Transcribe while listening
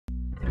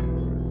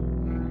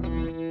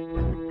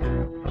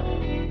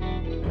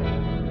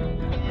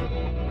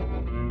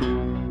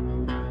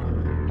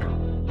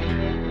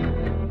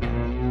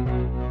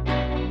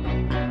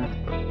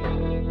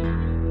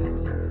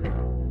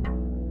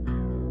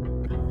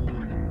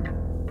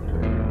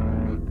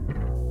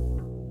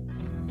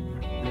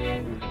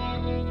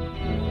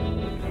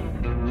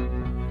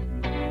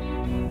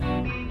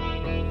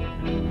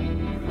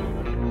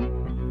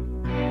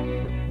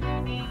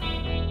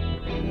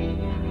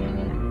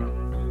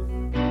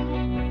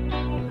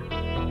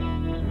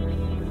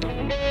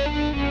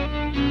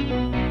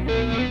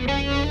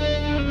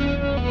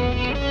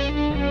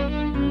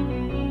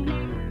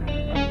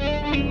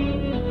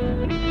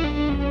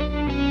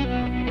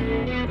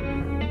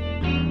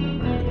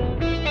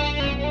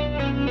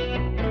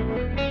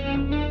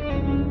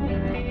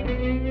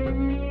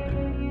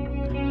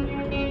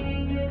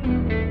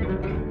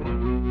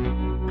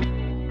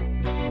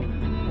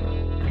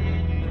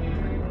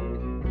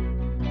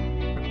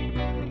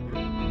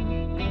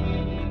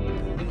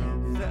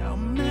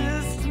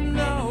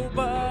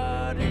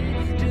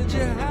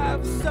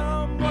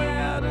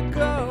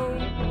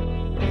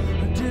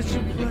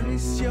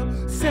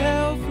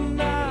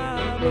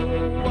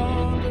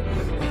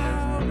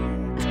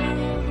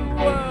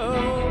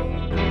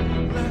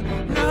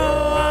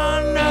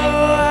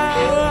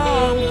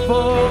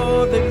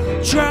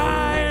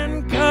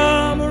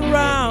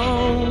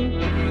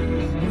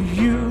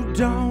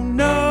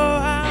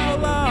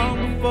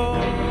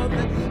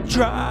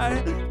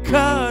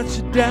cut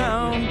you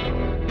down.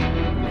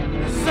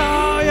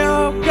 So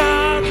your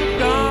gods are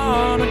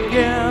gone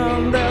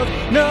again. There's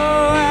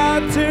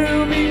nowhere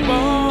to be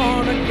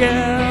born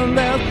again.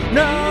 There's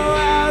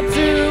nowhere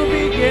to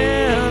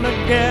begin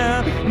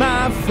again,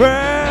 my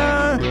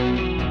friend.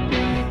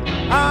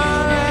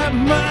 I'm at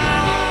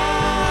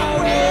my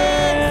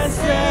wit's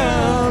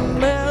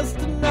end,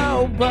 Mr.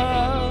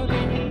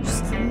 Nobody,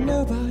 just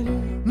nobody,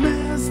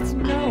 Mr.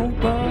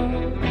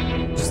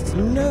 Nobody, just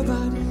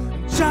nobody,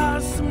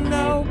 just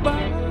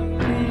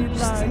nobody,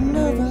 like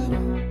nobody.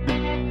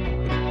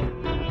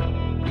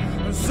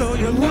 So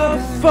you look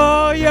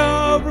for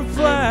your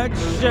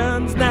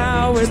reflections,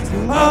 now it's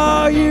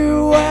all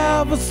you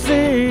ever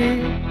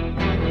see.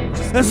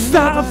 And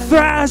stop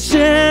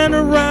thrashing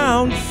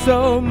around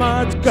so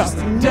much. Go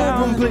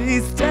down,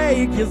 please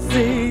take your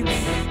seats.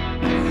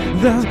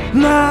 There's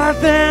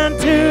nothing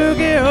to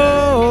get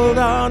hold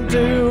on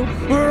to.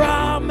 We're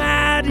all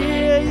mad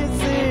here, you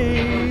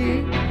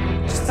see.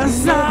 And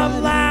stop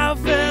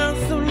laughing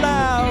so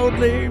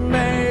loudly.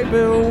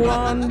 Maybe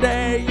one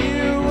day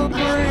you will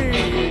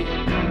agree.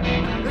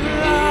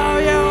 All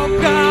your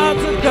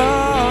gods are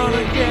gone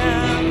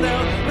again.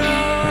 There's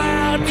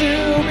nowhere to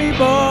be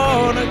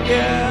born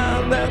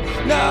again. There's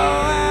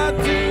nowhere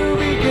to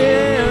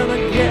begin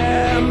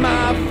again,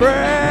 my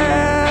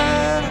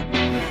friend.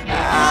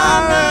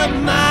 I'm at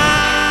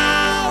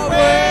my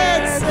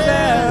wit's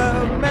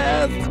end,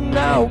 Mr.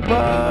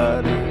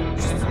 Nobody,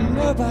 just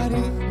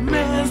nobody,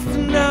 Mr.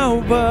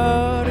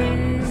 Nobody,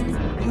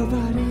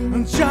 nobody,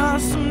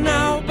 just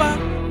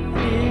nobody,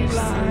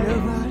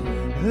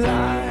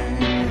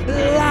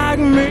 like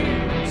me,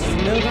 just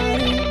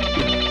nobody.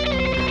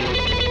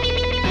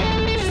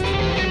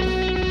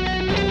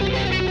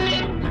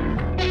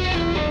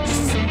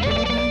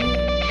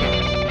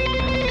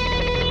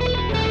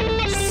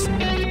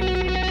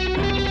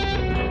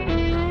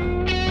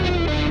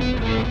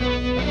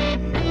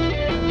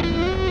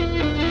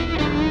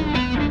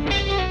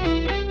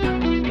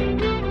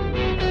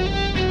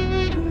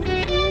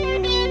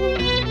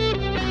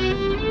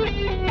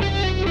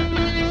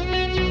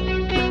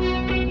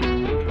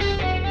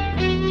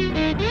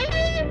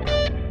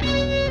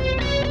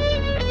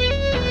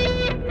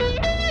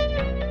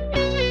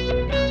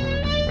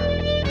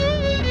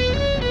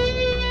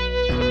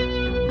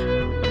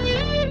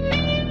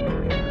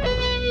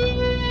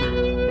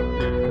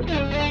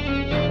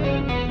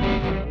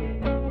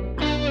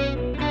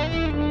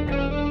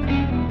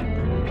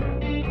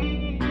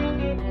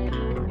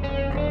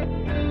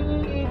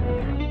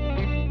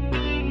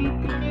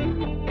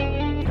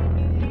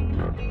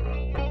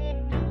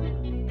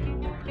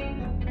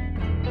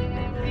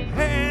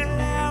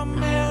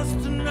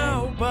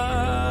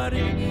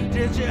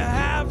 Did you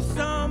have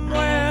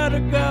somewhere to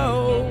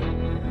go?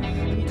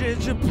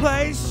 Did you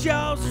place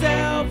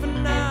yourself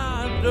and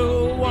not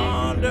to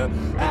wander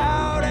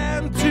out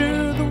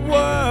into the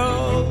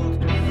world?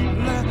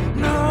 Let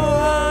no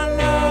one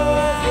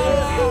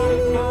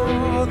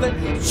know they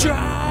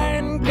try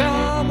and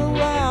come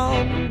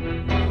around.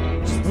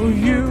 Oh,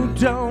 you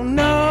don't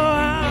know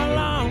how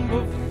long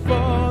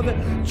before they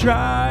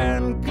try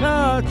and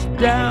cut you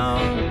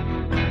down.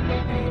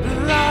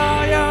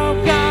 All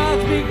your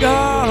gods be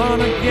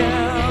gone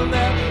again.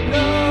 There's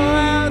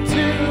nowhere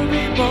to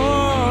be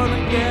born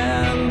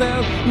again.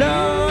 There's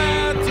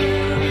nowhere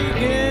to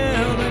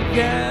begin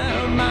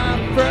again, my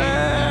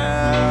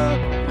friend.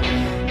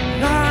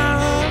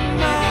 I'm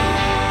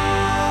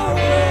my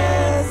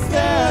wit's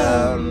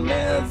end,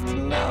 Mr.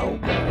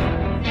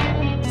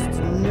 Nobody, just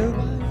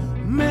nobody,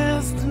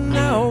 Mr.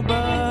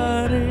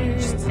 Nobody,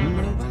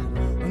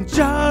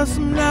 just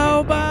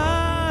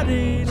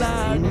nobody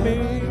like me.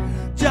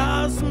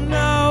 Just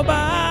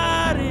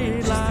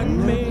nobody like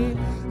me,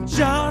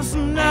 just